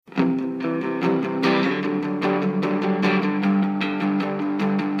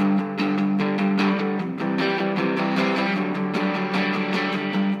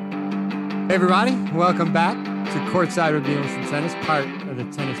Hey everybody, welcome back to Courtside with Venus and Tennis, part of the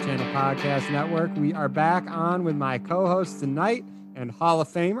Tennis Channel Podcast Network. We are back on with my co-host tonight and Hall of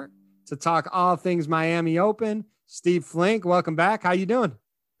Famer to talk all things Miami Open. Steve Flink, welcome back. How you doing?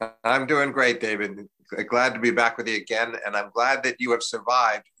 I'm doing great, David. Glad to be back with you again, and I'm glad that you have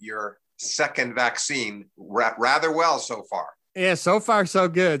survived your second vaccine rather well so far. Yeah, so far so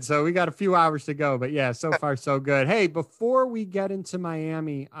good. So we got a few hours to go, but yeah, so far so good. Hey, before we get into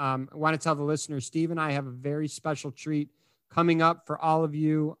Miami, I want to tell the listeners, Steve and I have a very special treat coming up for all of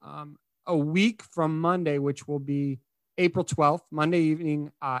you a week from Monday, which will be April 12th, Monday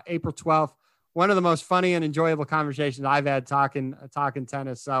evening, April 12th. One of the most funny and enjoyable conversations I've had talking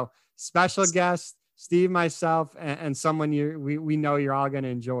tennis. So special guest, Steve, myself, and someone we know you're all going to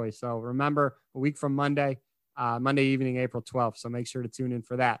enjoy. So remember, a week from Monday, Monday evening, April 12th. So make sure to tune in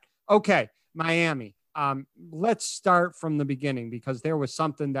for that. Okay, Miami. Let's start from the beginning because there was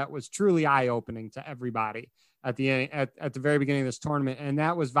something that was truly eye-opening to everybody at the very beginning of this tournament, and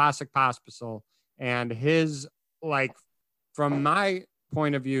that was Vasek Pospisil and his, like, from my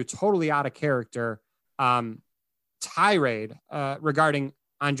point of view, totally out of character tirade regarding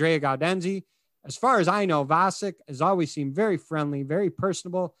Andrea Gaudenzi. As far as I know, Vasek has always seemed very friendly, very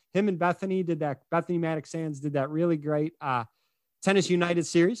personable. Him and Bethany Maddox Sands did that really great Tennis United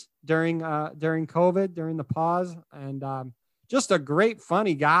series during COVID, during the pause. And just a great,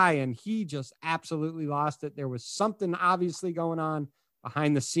 funny guy. And he just absolutely lost it. There was something obviously going on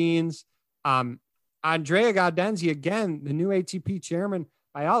behind the scenes. Andrea Gaudenzi, again, the new ATP chairman,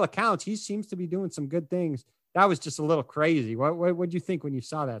 by all accounts, he seems to be doing some good things. That was just a little crazy. What did you think when you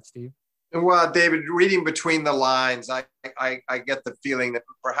saw that, Steve? Well, David, reading between the lines, I get the feeling that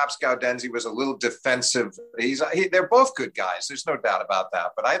perhaps Gaudenzi was a little defensive. They're both good guys. There's no doubt about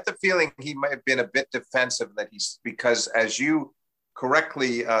that. But I have the feeling he might have been a bit defensive because as you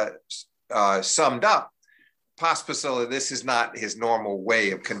correctly summed up, Pospisil, this is not his normal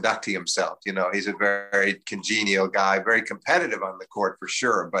way of conducting himself. You know, he's a very congenial guy, very competitive on the court for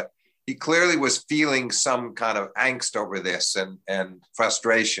sure. But he clearly was feeling some kind of angst over this and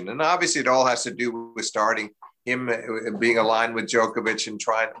frustration. And obviously it all has to do with starting him being aligned with Djokovic and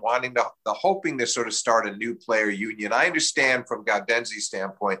hoping to sort of start a new player union. I understand from Gaudenzi's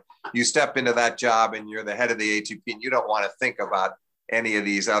standpoint, you step into that job and you're the head of the ATP and you don't want to think about any of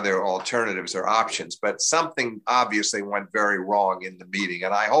these other alternatives or options, but something obviously went very wrong in the meeting.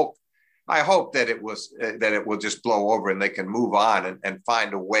 And I hope that it will just blow over and they can move on and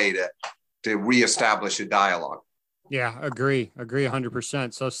find a way to reestablish a dialogue. Yeah, agree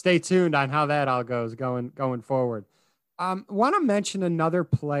 100%. So stay tuned on how that all goes going forward. Want to mention another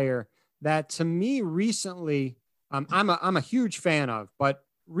player that to me recently, I'm a huge fan of, but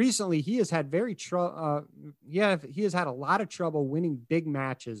recently he has had he has had a lot of trouble winning big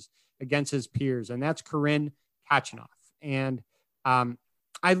matches against his peers, and that's Karen Khachanov. And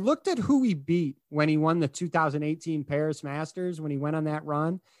I looked at who he beat when he won the 2018 Paris Masters, when he went on that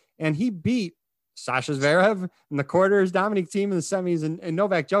run, and he beat Sasha Zverev in the quarters, Dominic Thiem in the semis, and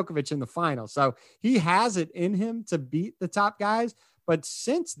Novak Djokovic in the final. So he has it in him to beat the top guys. But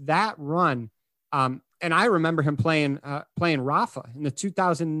since that run, and I remember him playing Rafa in the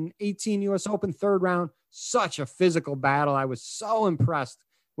 2018 U.S. Open third round, such a physical battle. I was so impressed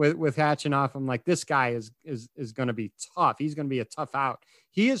with Khachanov. I'm like, this guy is going to be tough. He's going to be a tough out.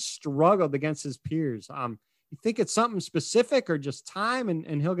 He has struggled against his peers. You think it's something specific or just time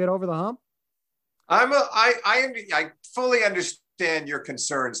and he'll get over the hump? I fully understand your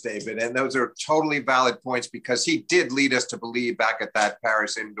concerns, David, and those are totally valid points because he did lead us to believe back at that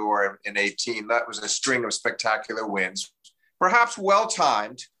Paris indoor in 18. That was a string of spectacular wins, perhaps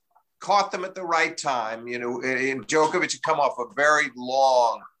well-timed, caught them at the right time. You know, and Djokovic had come off a very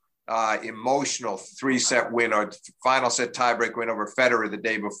long, emotional 3-set win or final set tiebreak win over Federer the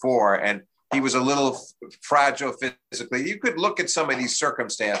day before. And he was a little fragile physically. You could look at some of these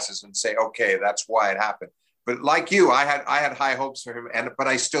circumstances and say, okay, that's why it happened. But like you, I had high hopes for him, but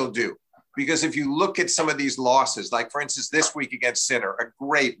I still do. Because if you look at some of these losses, like for instance, this week against Sinner, a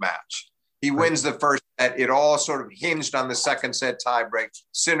great match. He wins the first set. It all sort of hinged on the second set tiebreak.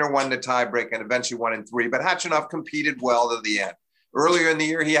 Sinner won the tiebreak and eventually won in 3. But Khachanov competed well to the end. Earlier in the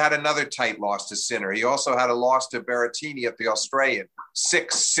year, he had another tight loss to Sinner. He also had a loss to Berrettini at the Australian,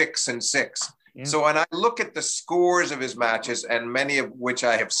 6-6 and 6. Yeah. So when I look at the scores of his matches, and many of which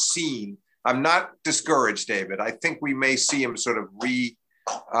I have seen, I'm not discouraged, David. I think we may see him sort of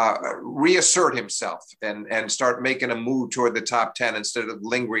reassert himself and start making a move toward the top 10 instead of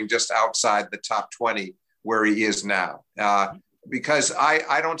lingering just outside the top 20 where he is now. Because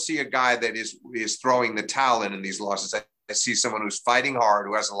I don't see a guy that is throwing the towel in these losses. I see someone who's fighting hard,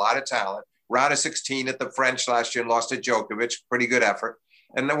 who has a lot of talent, round of 16 at the French last year and lost to Djokovic. Pretty good effort.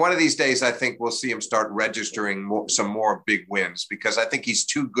 And then one of these days, I think we'll see him start registering some more big wins because I think he's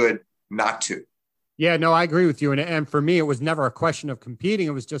too good not to. Yeah, no, I agree with you. And for me, it was never a question of competing.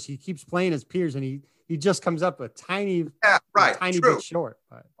 It was just he keeps playing his peers and he just comes up a tiny bit short.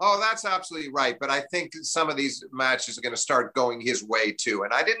 But. Oh, that's absolutely right. But I think some of these matches are going to start going his way too.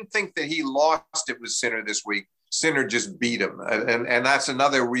 And I didn't think that he lost it with Sinner this week. Sinner just beat him. And that's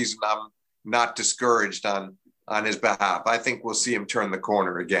another reason I'm not discouraged on his behalf. I think we'll see him turn the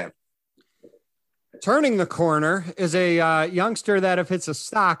corner again. Turning the corner is a youngster that if it's a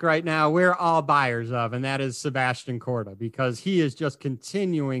stock right now, we're all buyers of, and that is Sebastian Korda, because he is just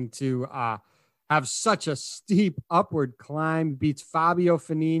continuing to have such a steep upward climb, beats Fabio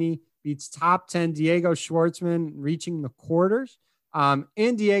Fognini, beats top 10 Diego Schwartzman, reaching the quarters.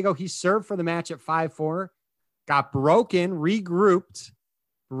 In Diego, he served for the match at 5-4, got broken, regrouped,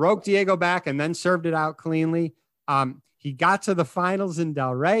 broke Diego back, and then served it out cleanly. He got to the finals in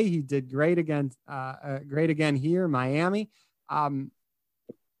Del Rey. He did great again here in Miami.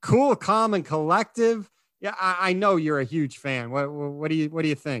 Cool, calm, and collective. Yeah, I know you're a huge fan. What do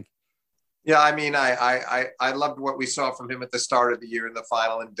you think? Yeah, I mean, I loved what we saw from him at the start of the year in the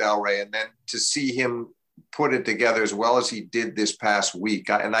final in Del Rey, and then to see him put it together as well as he did this past week.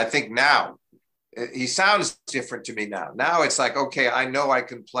 And I think now he sounds different to me now. Now it's like, okay, I know I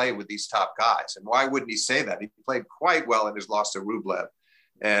can play with these top guys. And why wouldn't he say that? He played quite well in his loss to Rublev,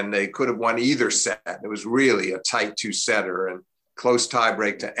 and they could have won either set. It was really a tight 2-setter and close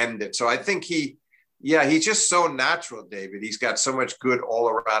tiebreak to end it. So I think he's just so natural, David. He's got so much good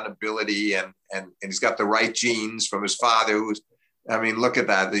all-around ability, and he's got the right genes from his father, look at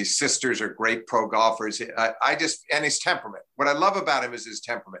that. These sisters are great pro golfers. And his temperament. What I love about him is his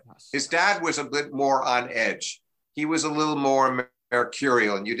temperament. His dad was a bit more on edge. He was a little more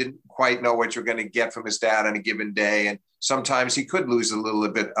mercurial, and you didn't quite know what you're going to get from his dad on a given day. And sometimes he could lose a little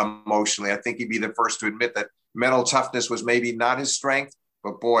bit emotionally. I think he'd be the first to admit that mental toughness was maybe not his strength,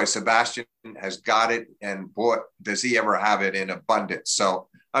 but boy, Sebastian has got it. And boy, does he ever have it in abundance. So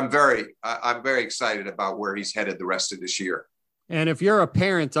I'm very excited about where he's headed the rest of this year. And if you're a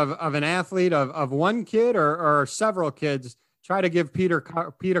parent of an athlete, of one kid or several kids, try to give Peter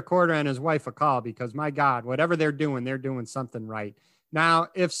Korda and his wife a call, because my God, whatever they're doing something right. Now,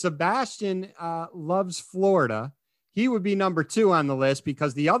 if Sebastian loves Florida, he would be number 2 on the list,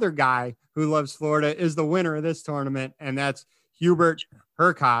 because the other guy who loves Florida is the winner of this tournament, and that's Hubert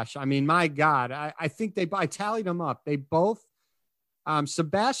Hurkacz. I mean, my God, I think I tallied them up. They both,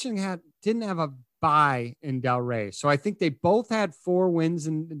 Sebastian didn't have a bye in Del Rey. So I think they both had 4 wins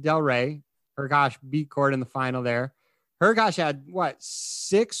in Del Rey. Hurkacz beat Korda in the final there. Hurkacz had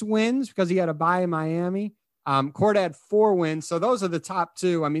 6 wins because he had a bye in Miami. Korda had 4 wins. So those are the top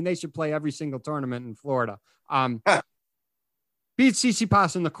 2. I mean, they should play every single tournament in Florida. Beat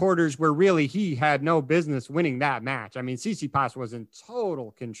Tsitsipas in the quarters, where really he had no business winning that match. I mean, Tsitsipas was in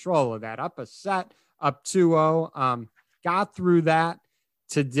total control of that. Up a set, up 2-0. Got through that.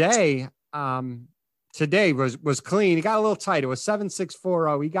 Today was clean. He got a little tight. It was 7-6,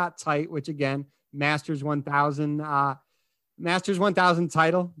 4-0. He got tight, which again, Masters 1000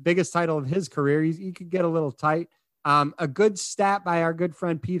 title, biggest title of his career. He could get a little tight. A good stat by our good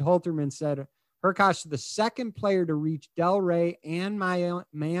friend Pete Holterman said Hurkacz, the second player to reach Del Rey and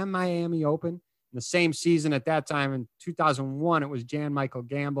Miami Open in the same season. At that time in 2001, it was Jan Michael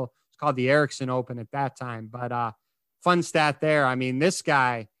Gamble. It's called the Ericsson Open at that time. But fun stat there. I mean, this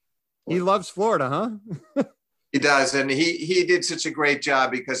guy, he loves Florida, huh? He does. And he did such a great job,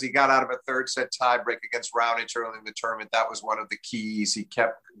 because he got out of a 3rd set tiebreak against Raonic early in the tournament. That was one of the keys. He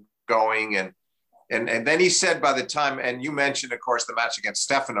kept going. And then he said by the time, and you mentioned, of course, the match against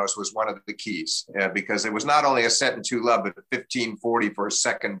Stefanos was one of the keys, because it was not only a set and 2 love, but a 15-40 for a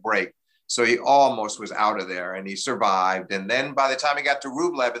second break. So he almost was out of there, and he survived. And then by the time he got to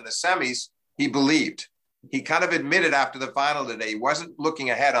Rublev in the semis, he believed. He kind of admitted after the final today, he wasn't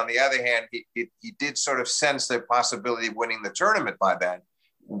looking ahead. On the other hand, he did sort of sense the possibility of winning the tournament by then.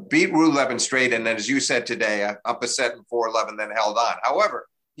 Beat Rublev in straight, and then, as you said today, up a set in 4-11, and then held on. However,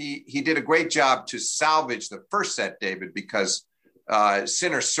 he did a great job to salvage the first set, David, because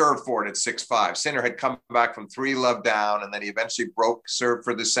Sinner served for it at 6-5. Sinner had come back from 3-love down, and then he eventually served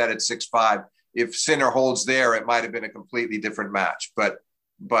for the set at 6-5. If Sinner holds there, it might have been a completely different match. But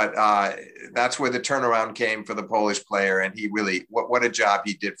that's where the turnaround came for the Polish player, and he really, what a job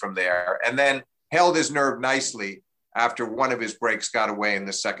he did from there. And then held his nerve nicely after one of his breaks got away in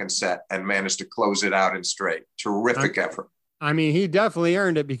the second set and managed to close it out in straight. Terrific effort. I mean, he definitely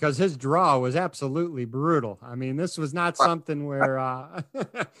earned it because his draw was absolutely brutal. I mean, this was not something where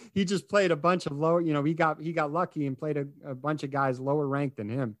he just played a bunch of low, he got lucky and played a bunch of guys lower ranked than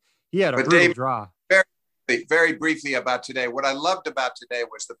him. He had a But brutal Dave, draw. very briefly about today, what I loved about today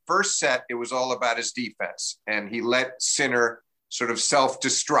was the first set, it was all about his defense. And he let Sinner sort of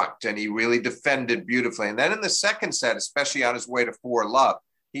self-destruct, and he really defended beautifully. And then in the second set, especially on his way to 4-love,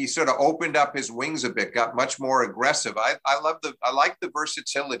 he sort of opened up his wings a bit, got much more aggressive. I like the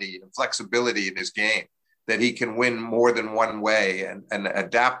versatility and flexibility in his game, that he can win more than one way and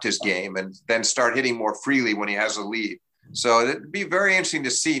adapt his game and then start hitting more freely when he has a lead. So it'd be very interesting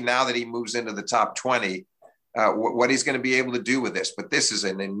to see now that he moves into the top 20, what he's going to be able to do with this. But this is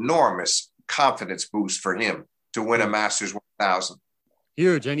an enormous confidence boost for him to win a Masters 1000.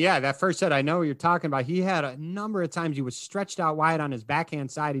 Huge. And yeah, that first set, I know what you're talking about. He had a number of times he was stretched out wide on his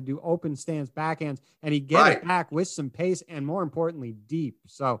backhand side. He'd do open stance backhands, and he'd get it back with some pace and, more importantly, deep.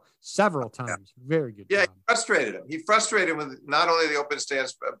 So several times. Very good job. He frustrated him with not only the open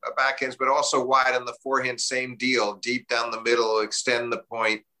stance backhands, but also wide on the forehand, same deal, deep down the middle, extend the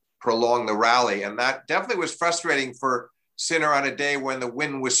point, prolong the rally. And that definitely was frustrating for Sinner on a day when the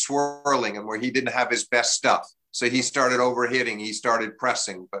wind was swirling and where he didn't have his best stuff. So he started overhitting, he started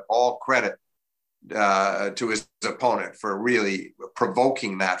pressing, but all credit to his opponent for really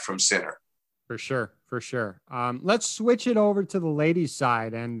provoking that from Sinner. For sure. Let's switch it over to the ladies'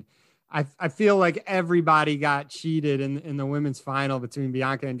 side. And I feel like everybody got cheated in the women's final between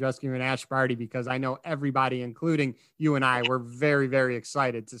Bianca Andreescu and Ash Barty, because I know everybody, including you and I, were very, very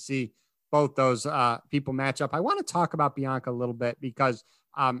excited to see both those people match up. I want to talk about Bianca a little bit because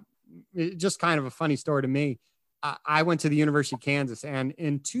just kind of a funny story to me. I went to the University of Kansas, and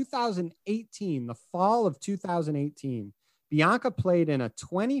in 2018, the fall of 2018, Bianca played in a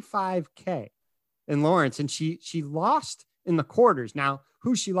 25K in Lawrence, and she lost in the quarters. Now,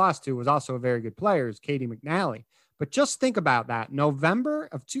 who she lost to was also a very good player, is Katie McNally. But just think about that. November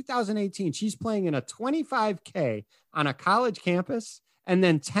of 2018, she's playing in a 25K on a college campus, and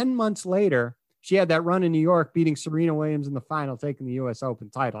then 10 months later, she had that run in New York, beating Serena Williams in the final, taking the U.S.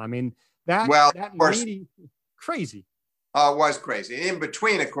 Open title. I mean, that crazy. It was crazy. In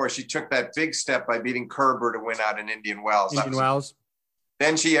between, of course, she took that big step by beating Kerber to win out in Indian Wells.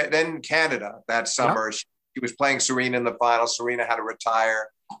 Then Canada that summer, yep. She was playing Serena in the final. Serena had to retire.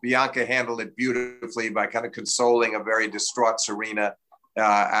 Bianca handled it beautifully by kind of consoling a very distraught Serena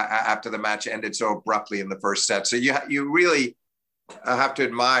after the match ended so abruptly in the first set. So you really have to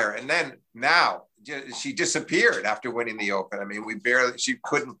admire. And then now she disappeared after winning the Open. I mean, she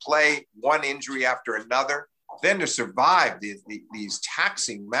couldn't play, one injury after another. Then to survive these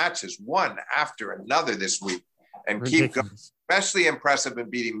taxing matches, one after another this week, and keep going, especially impressive in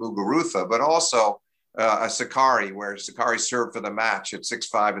beating Muguruza, but also a Sakkari, where Sakkari served for the match at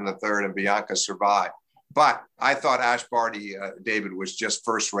 6-5 in the third, and Bianca survived. But I thought Ash Barty, David, was just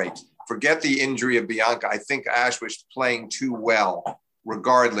first rate. Forget the injury of Bianca. I think Ash was playing too well,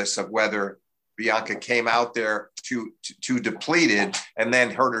 regardless of whether Bianca came out there too depleted and then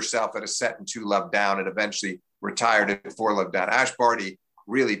hurt herself at a set and 2-love down and eventually retired at 4-love down. Ash Barty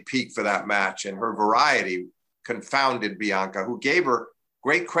really peaked for that match, and her variety confounded Bianca, who gave her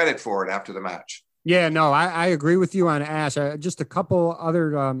great credit for it after the match. Yeah, no, I agree with you on Ash. Just a couple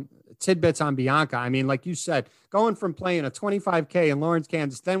other tidbits on Bianca. I mean, like you said, going from playing a 25K in Lawrence,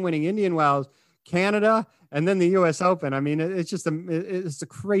 Kansas, then winning Indian Wells, Canada, and then the U.S. Open. I mean, it's a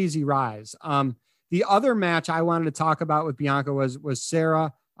crazy rise. The other match I wanted to talk about with Bianca was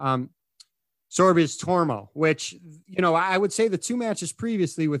Sarah Sorbi's Tormo, which, I would say the two matches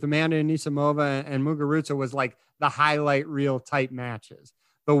previously with Amanda Anisimova and Muguruza was like the highlight reel type matches.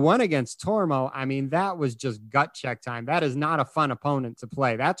 The one against Tormo, I mean, that was just gut check time. That is not a fun opponent to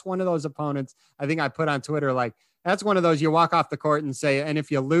play. That's one of those opponents, I think I put on Twitter, like, that's one of those you walk off the court and say, and if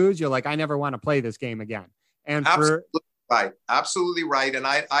you lose, you're like, I never want to play this game again. And absolutely right. And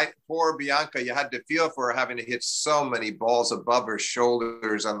I poor Bianca, you had to feel for her having to hit so many balls above her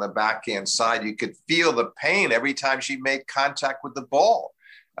shoulders on the backhand side. You could feel the pain every time she made contact with the ball.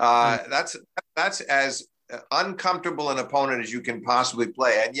 That's as uncomfortable an opponent as you can possibly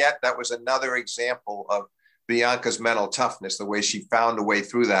play. And yet that was another example of Bianca's mental toughness, the way she found a way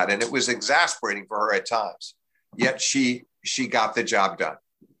through that. And it was exasperating for her at times. Yet she got the job done.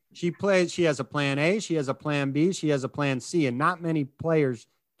 She has a plan A, she has a plan B, she has a plan C, and not many players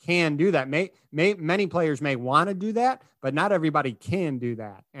can do that. Many players may want to do that, but not everybody can do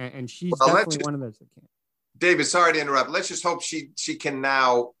that. And she's definitely one of those that can. David, sorry to interrupt. Let's just hope she can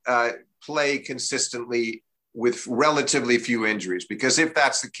now play consistently with relatively few injuries, because if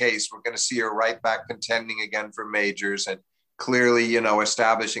that's the case, we're going to see her right back contending again for majors and clearly,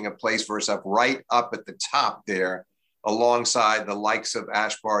 establishing a place for herself right up at the top there, alongside the likes of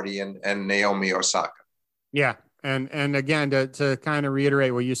Ash Barty and Naomi Osaka. Yeah. And again, to kind of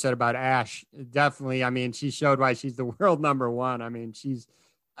reiterate what you said about Ash, definitely, I mean, she showed why she's the world number one. I mean,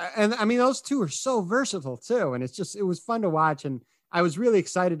 those two are so versatile too. And it was fun to watch. And I was really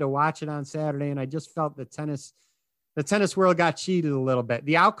excited to watch it on Saturday. And I just felt the tennis world got cheated a little bit.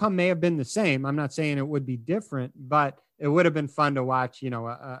 The outcome may have been the same. I'm not saying it would be different, but it would have been fun to watch,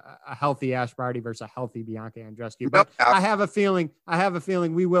 a healthy Ash Barty versus a healthy Bianca Andreescu. But I have a feeling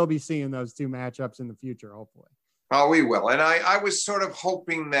we will be seeing those two matchups in the future, hopefully. Oh, we will. And I was sort of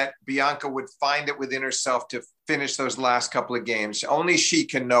hoping that Bianca would find it within herself to finish those last couple of games. Only she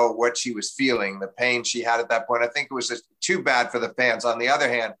can know what she was feeling, the pain she had at that point. I think it was just too bad for the fans. On the other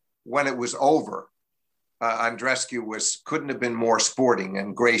hand, when it was over, Andreescu couldn't have been more sporting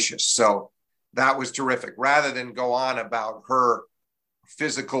and gracious. So that was terrific. Rather than go on about her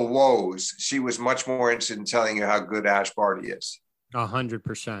physical woes, she was much more interested in telling you how good Ash Barty is.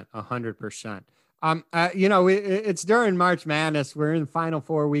 100%. 100%. It's during March Madness. We're in the Final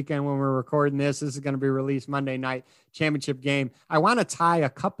Four weekend when we're recording this. This is going to be released Monday night, championship game. I want to tie a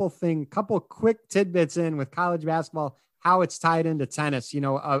couple quick tidbits in with college basketball, how it's tied into tennis.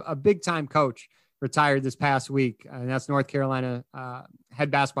 A big time coach retired this past week, and that's North Carolina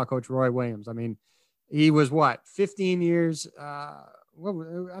head basketball coach Roy Williams. I mean, he was 15 years.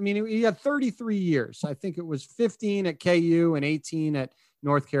 He had 33 years. I think it was 15 at KU and 18 at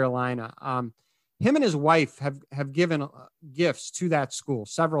North Carolina. Him and his wife have given gifts to that school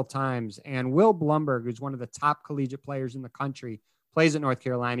several times. And Will Blumberg, who's one of the top collegiate players in the country, plays at North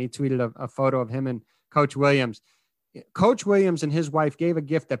Carolina. He tweeted a photo of him and Coach Williams. Coach Williams and his wife gave a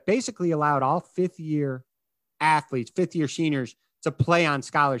gift that basically allowed all fifth-year seniors to play on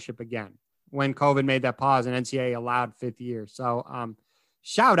scholarship again when COVID made that pause and NCAA allowed fifth year. So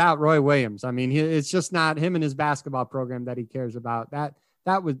shout out Roy Williams. I mean, it's just not him and his basketball program that he cares about.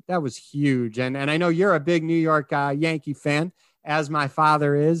 That was huge. And I know you're a big New York Yankee fan, as my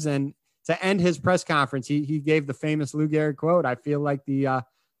father is. And to end his press conference, he gave the famous Lou Gehrig quote, "I feel like the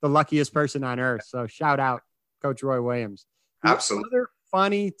luckiest person on earth." So shout out Coach Roy Williams. Absolutely. Another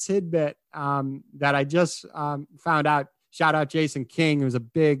funny tidbit that I just found out, shout out Jason King, who's a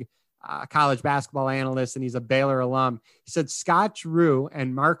big college basketball analyst, and he's a Baylor alum. He said Scott Drew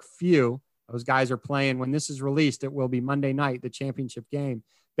and Mark Few, those guys are playing when this is released. It will be Monday night, the championship game.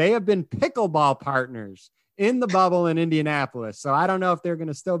 They have been pickleball partners in the bubble in Indianapolis. So I don't know if they're going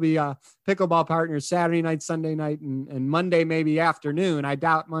to still be pickleball partners Saturday night, Sunday night, and Monday, maybe afternoon. I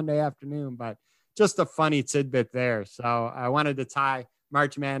doubt Monday afternoon, but just a funny tidbit there. So I wanted to tie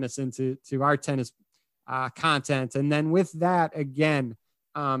March Madness into our tennis content. And then with that, again,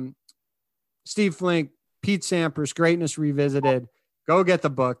 Steve Flink, Pete Sampras, Greatness Revisited. Go get the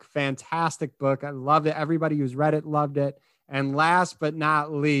book. Fantastic book. I loved it. Everybody who's read it loved it. And last but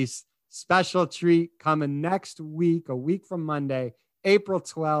not least, special treat coming next week, a week from Monday, April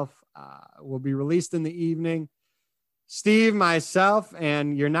 12th, will be released in the evening. Steve, myself,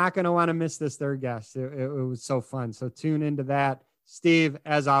 and you're not going to want to miss this third guest. It was so fun. So tune into that. Steve,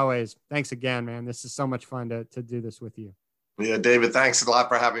 as always, thanks again, man. This is so much fun to do this with you. Yeah, David, thanks a lot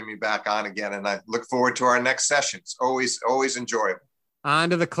for having me back on again. And I look forward to our next sessions. Always enjoyable.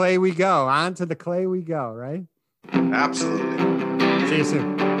 On to the clay we go. On to the clay we go, right? Absolutely. See you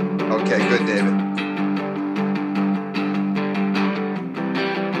soon. Okay, good, David.